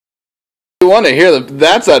want to hear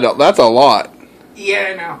that's a lot. Yeah,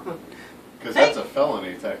 I know. Because that's a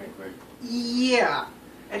felony, technically. Yeah.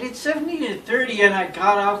 I did 70 to 30 and I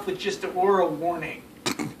got off with just an oral warning.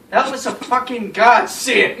 That was a fucking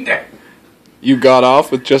godsend. You got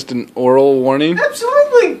off with just an oral warning?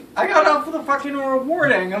 Absolutely. I got off with a fucking oral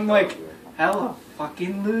warning. I'm like,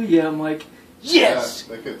 hallelujah. I'm like, yes.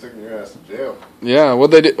 Yeah, they could have taken your ass to jail. Yeah,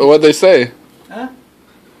 what'd they say? Huh?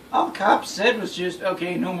 All the cops said was just,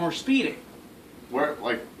 okay, no more speeding. Where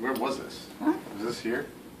was this? Huh? Was this here?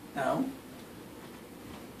 No.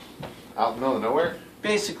 Out in the middle of nowhere?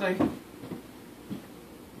 Basically.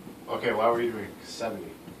 Okay, why were you doing 70?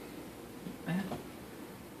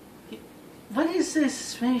 What is this,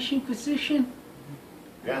 Spanish Inquisition?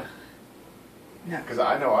 Yeah. No. Because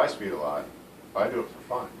I know I speed a lot. But I do it for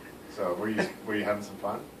fun. So were you having some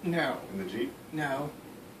fun No. in the Jeep? No.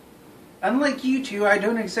 Unlike you two, I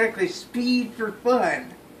don't exactly speed for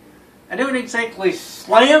fun. I don't exactly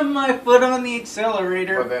slam my foot on the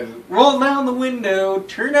accelerator, But then, roll down the window,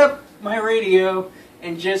 turn up my radio,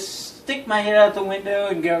 and just stick my head out the window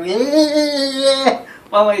and go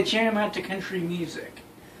while I jam out to country music.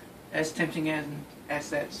 As tempting as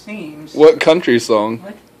that seems. What country song?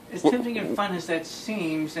 What? As tempting and fun as that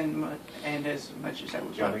seems, and as much as I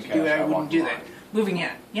would Johnny love to do it, Cash, I I wouldn't Walk do the that. Line. Moving on.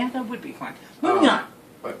 Yeah, that would be fun. Moving on.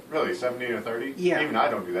 but really, 70 or 30? Yeah. Even I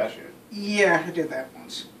don't do that shit. Yeah, I did that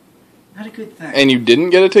once. Not a good thing. And you didn't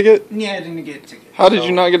get a ticket? Yeah, I didn't get a ticket. How did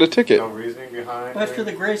you not get a ticket? No reasoning behind But for doing-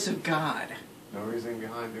 the grace of God. No reasoning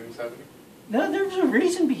behind doing 70? No, there was a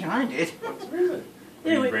reason behind it. What's the reason?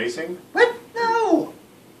 Were Anyway. you racing? What? No!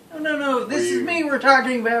 No. This is me we're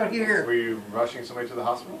talking about here. Were you rushing somebody to the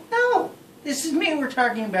hospital? No! This is me we're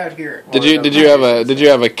talking about here. Did you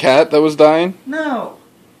have a cat that was dying? No.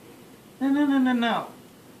 No.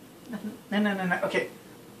 Okay,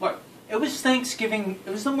 look. It was Thanksgiving. It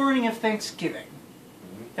was the morning of Thanksgiving.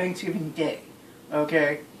 Thanksgiving Day.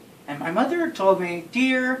 Okay? And my mother told me,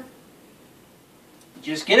 dear,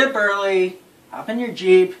 just get up early, hop in your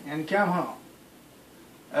Jeep, and come home.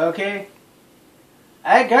 Okay?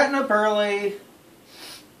 I had gotten up early.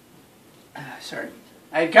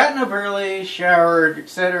 I had gotten up early, showered,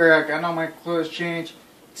 etc. Got all my clothes changed,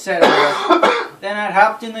 etc. Then I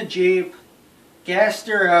hopped in the Jeep, gassed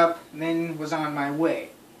her up, and then was on my way.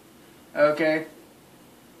 Okay?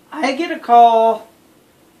 I get a call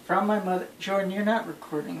from my mother. Jordan, you're not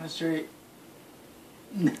recording this, right?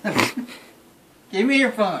 Give me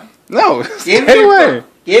your phone. No, Give stay me your away. phone.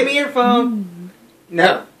 Give me your phone.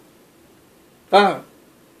 No. Phone.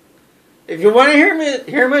 If you want to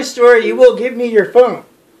hear my story, you will give me your phone.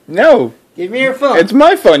 No, Give me your phone. it's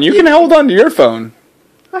my phone. You can hold on to your phone.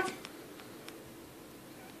 What?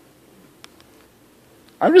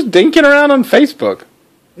 I'm just dinking around on Facebook.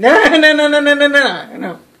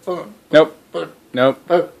 No. Phone. Nope. Phone. Nope.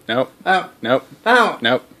 Phone. Nope. Phone. Nope. Phone.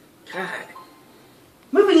 Nope. God.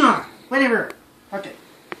 Moving on. Whatever.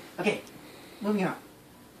 Okay. Moving on.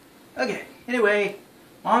 Okay. Anyway,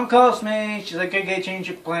 Mom calls me. She's like, okay, change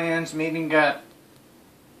your plans. Meeting got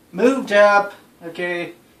moved up.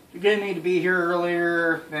 Okay. You're going to need to be here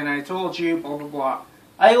earlier than I told you. Blah, blah, blah.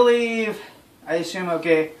 I leave. I assume,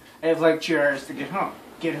 okay, I have like 2 hours to get home.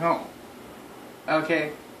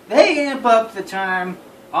 Okay. They amp up the time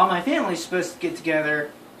all my family's supposed to get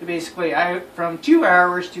together to basically, from 2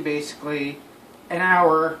 hours to basically an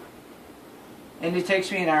hour, and it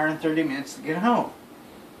takes me an hour and 30 minutes to get home.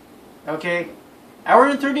 Okay? Hour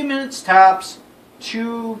and 30 minutes tops,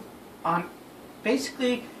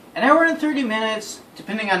 basically an hour and 30 minutes,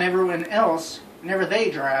 depending on everyone else, whenever they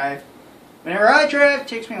drive. Whenever I drive, it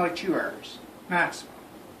takes me like 2 hours, maximum.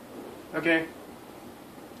 Okay?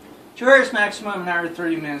 2 hours maximum, an hour and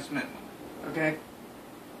 30 minutes minimum. Okay?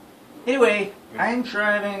 Anyway, I'm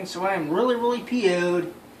driving, so I'm really, really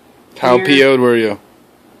PO'd. How Here. PO'd were you?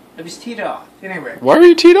 I was teed off. Anyway. Why were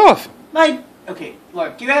you teed off? Okay,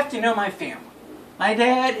 look, you have to know my family. My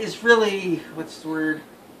dad is really, what's the word?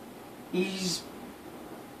 He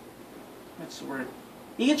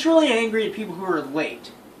gets really angry at people who are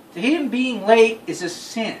late. To him, being late is a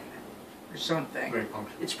sin. Or something. Very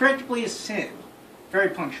punctual. It's practically a sin. Very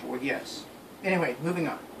punctual, yes. Anyway, moving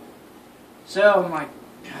on. So, I'm like,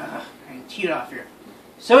 I'm teed off here.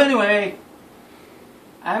 So anyway,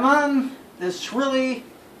 I'm on this really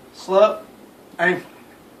slow, I'm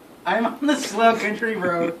on the slow country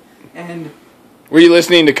road, and... Were you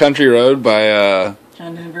listening to Country Road by,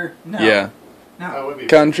 John Denver? No. Yeah. That No. would be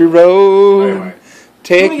Country Road, Anyway.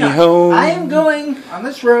 take Moving me on. home I am going on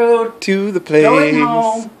this road, to the place going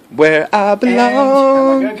home, where I and I'm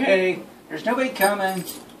belong. like, okay, there's nobody coming.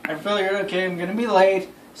 I feel like, okay, I'm going to be late,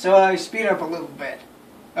 so I speed up a little bit.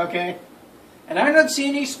 Okay? And I don't see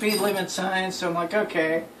any speed limit signs, so I'm like,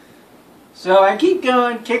 okay. So I keep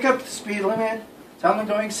going, kick up the speed limit, tell them I'm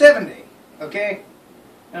going 70, okay?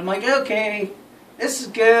 And I'm like, okay, this is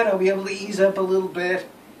good, I'll be able to ease up a little bit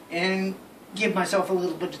and give myself a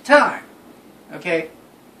little bit of time, okay?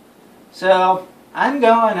 So I'm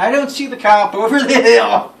going, I don't see the cop over the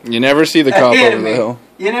hill. You never see the cop Ahead over of the me. hill.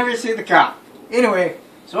 You never see the cop. Anyway,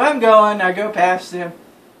 so I'm going, I go past him,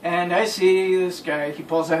 and I see this guy, he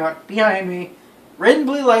pulls out behind me, red and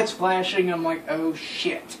blue lights flashing, I'm like, oh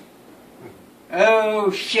shit.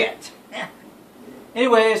 Oh shit.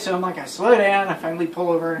 Anyway, so I'm like, I slow down, I finally pull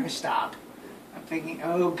over and I stop. I'm thinking,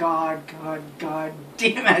 oh God, God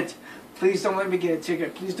damn it. Please don't let me get a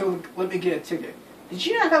ticket. Please don't let me get a ticket. Did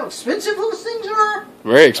you know how expensive those things are?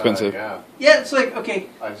 Very expensive. Yeah. Yeah, it's like, okay,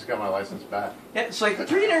 I just got my license back. yeah, it's like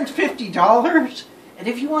 $350. And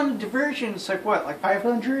if you want a diversion, it's like what, like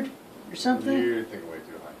 500 or something? You're thinking way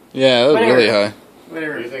too high. Yeah, that was Whatever. really high.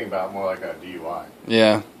 Whatever. You're thinking about more like a DUI.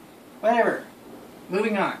 Yeah. Whatever.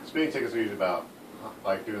 Moving on. Speeding tickets are usually about,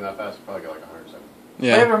 like, doing that fast, you probably get like 170.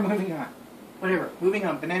 Yeah. Whatever, moving on. Whatever, moving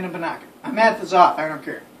on. Banana banaka. My math is off, I don't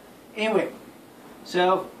care. Anyway,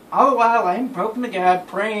 so all the while I'm hoping to God,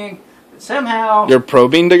 praying that somehow, You're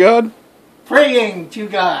probing to God? praying to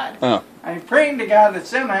God. Oh. I'm praying to God that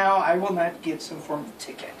somehow I will not get some form of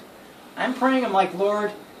ticket. I'm praying, I'm like,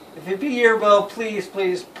 Lord, if it be your will, please,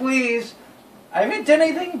 please, please. I haven't done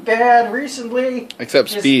anything bad recently. Except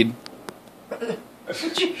Just- speed.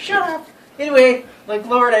 Would you shut up? Anyway, like,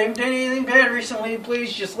 Lord, I haven't done anything bad recently.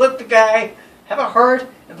 Please just let the guy have a heart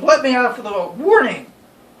and let me off with a warning.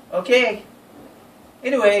 Okay?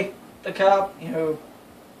 Anyway, the cop,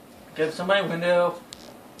 goes to my window,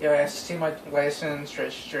 asks to see my license,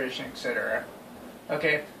 registration, etc.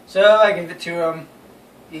 Okay, so I give it to him.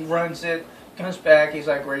 He runs it, comes back. He's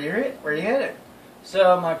like, where you headed?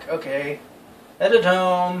 So I'm like, okay, headed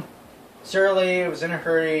home. It's early. I was in a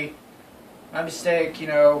hurry. My mistake,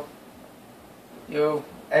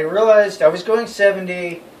 I realized I was going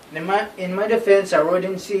 70, and in my defense, I really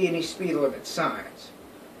didn't see any speed limit signs.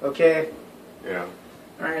 Okay? Yeah.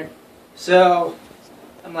 Alright. So,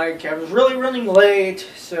 I'm like, I was really running late,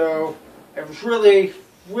 so I was really,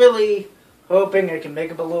 really hoping I can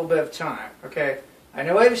make up a little bit of time. Okay? I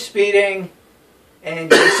know I was speeding,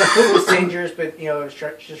 and it was dangerous, but, I was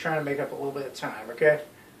just trying to make up a little bit of time. Okay?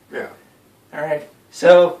 Yeah. Alright.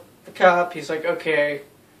 So, the cop, he's like, okay,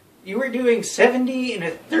 you were doing 70 and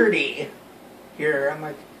a 30 here. I'm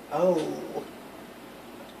like, oh,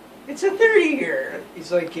 it's a 30 here.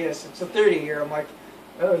 He's like, yes, it's a 30 here. I'm like,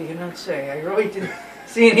 oh, you don't say. I really didn't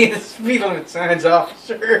see any of the speed limit signs,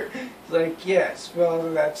 officer. He's like, yes,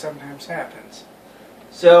 well, that sometimes happens.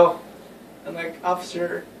 So, I'm like,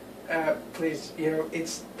 officer, please,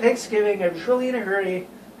 it's Thanksgiving. I was really in a hurry.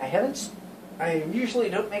 I usually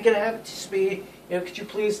don't make it a habit to speed. Could you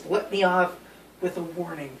please let me off with a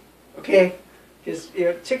warning, okay? Because,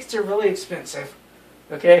 tickets are really expensive,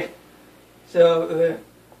 okay? So the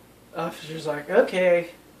officer's like, okay,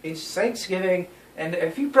 it's Thanksgiving, and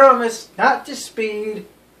if you promise not to speed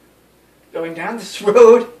going down this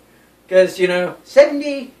road, because,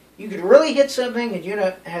 70, you could really hit something and you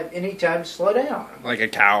don't have any time to slow down. Like a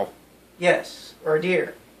cow. Yes, or a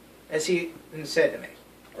deer, as he said to me.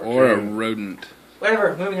 Or a rodent.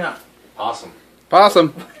 Whatever, moving on. Awesome.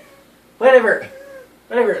 Possum. Whatever.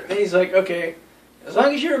 Then he's like, okay, as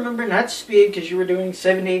long as you remember not to speed because you were doing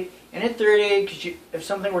 70 and at 30, because if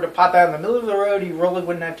something were to pop out in the middle of the road, you really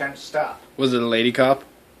wouldn't have time to stop. Was it a lady cop?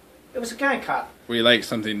 It was a guy cop. Were you like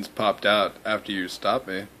something's popped out after you stopped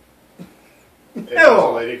me? It was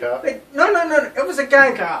No. a lady cop? No. It was a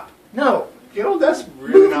guy cop. No. That's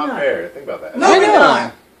really Moving not on. fair. Think about that. Moving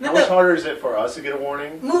on. How much harder is it for us to get a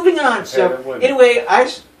warning? Moving on. So, Compared to women. anyway,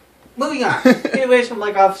 moving on. Anyways, I'm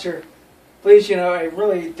like, officer, please, I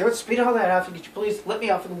really don't speed all that often. Could you please let me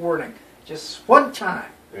off with a warning? Just one time.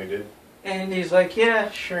 And he did? And he's like, yeah,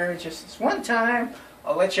 sure, just this one time,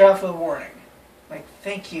 I'll let you off with a warning. Like,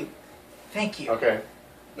 thank you. Okay.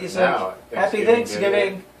 He's Now, like, happy Thanksgiving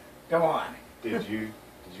Thanksgiving, go on. Did you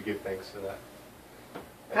give thanks to that?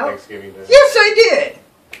 At How- Thanksgiving dinner? Yes, I did!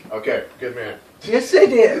 Okay, good man. Yes, I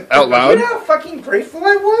did. Out loud? You know how fucking grateful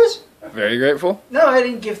I was? Very grateful. No, I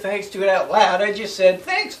didn't give thanks to it out loud. I just said,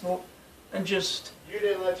 thankful. And just, You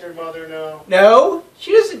didn't let your mother know? no,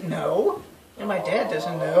 she doesn't know. And my dad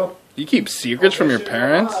doesn't know. You keep secrets from your Open your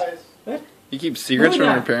parents? eyes. What? You keep secrets Moving from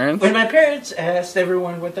on. your parents? When my parents asked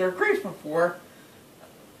everyone what they're grateful for,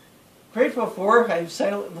 I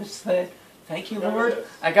silently said, thank you, Remember Lord. this.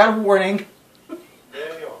 I got a warning.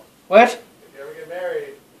 Daniel, What? if you ever get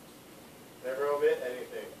married, never omit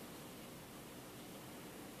anything.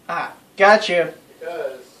 Ah, Gotcha.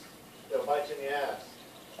 Because they'll bite you in the ass.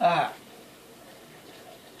 Ah.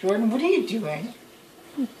 Jordan, what are you doing?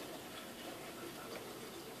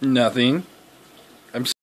 Nothing. I'm